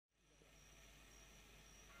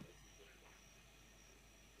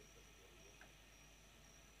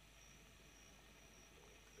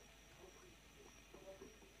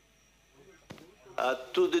À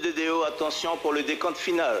tous de DDO, attention pour le décompte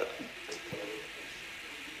final.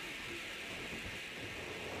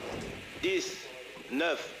 10,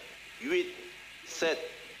 9, 8, 7,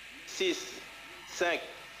 6, 5,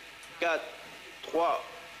 4, 3,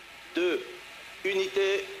 2,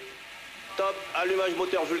 unité. Top, allumage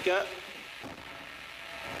moteur Vulcain.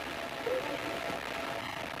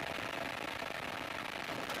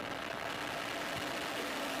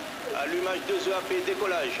 Allumage 2 EAP,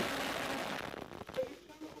 décollage.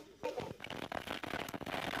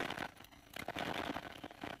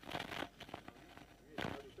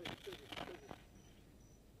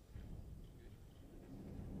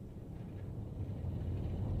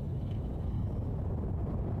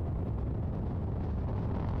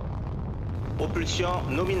 Propulsion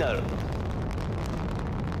nominale.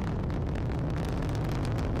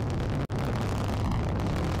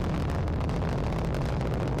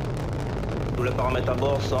 Tous les paramètres à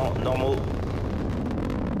bord sont normaux.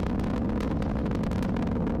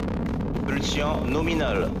 Propulsion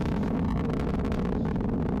nominale.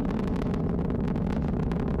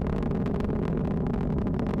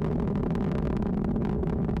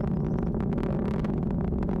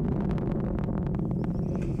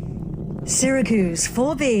 Syracuse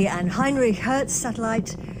 4B and Heinrich-Hertz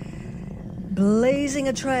satellite blazing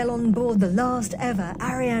a trail on board the last ever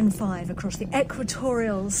Ariane 5 across the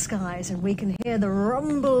equatorial skies, and we can hear the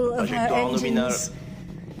rumble of her engines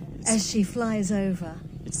as she flies over.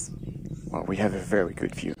 Well, we have a very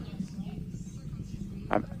good view.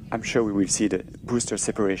 I'm sure we will see the booster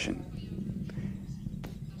separation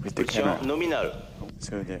with the camera. Nominal.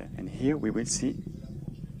 So and here we will see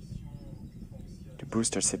the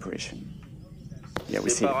booster separation. Yeah, we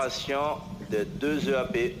see it. Séparation de 2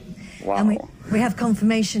 EAP. Wow. And we have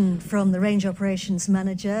confirmation from the range operations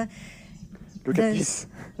manager. Look at this.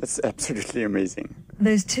 That's absolutely amazing.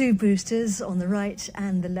 Those two boosters on the right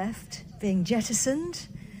and the left being jettisoned.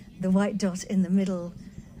 The white dot in the middle,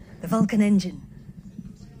 the Vulcan engine.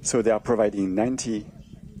 So they are providing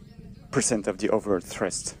 90% of the overall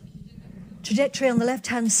thrust. Trajectory on the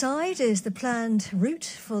left-hand side is the planned route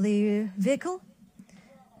for the vehicle.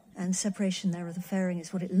 And separation there of the fairing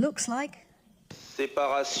is what it looks like.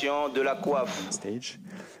 Séparation de la coiffe. Stage.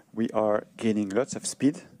 We are gaining lots of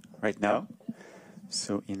speed right now.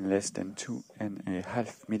 So in less than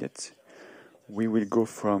 2.5 minutes, we will go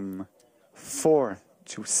from 4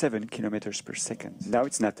 to 7 kilometers per second. Now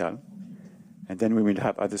it's Natal, and then we will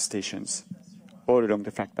have other stations all along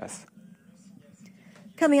the flight path.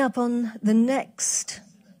 Coming up on the next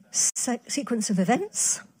sequence of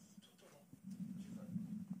events.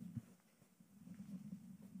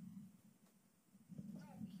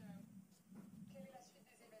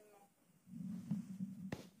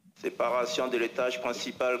 Séparation de l'étage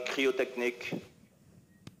principal cryotechnique.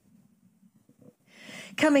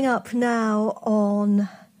 Coming up now on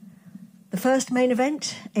the first main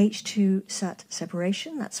event, H2 sat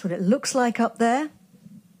separation. That's what it looks like up there.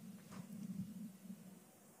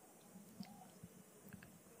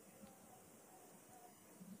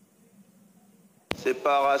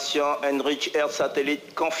 Séparation Heinrich-Hertz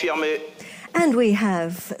satellite confirmée. And we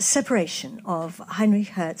have separation of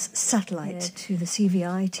Heinrich-Hertz satellite to the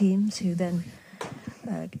CVI teams, who then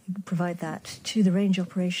provide that to the range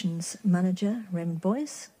operations manager, Raymond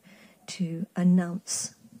Boyce, to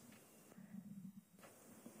announce.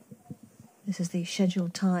 This is the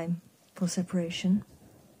scheduled time for separation.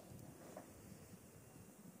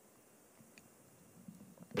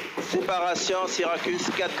 Séparation Syracuse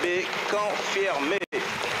 4B confirmée.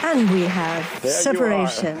 And we have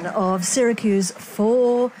separation of Syracuse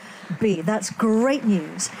 4B. That's great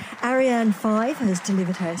news. Ariane 5 has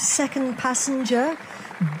delivered her second passenger,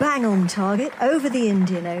 bang on target, over the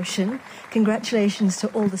Indian Ocean. Congratulations to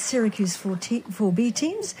all the Syracuse 4B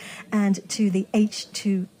teams and to the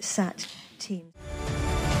H2 SAT team.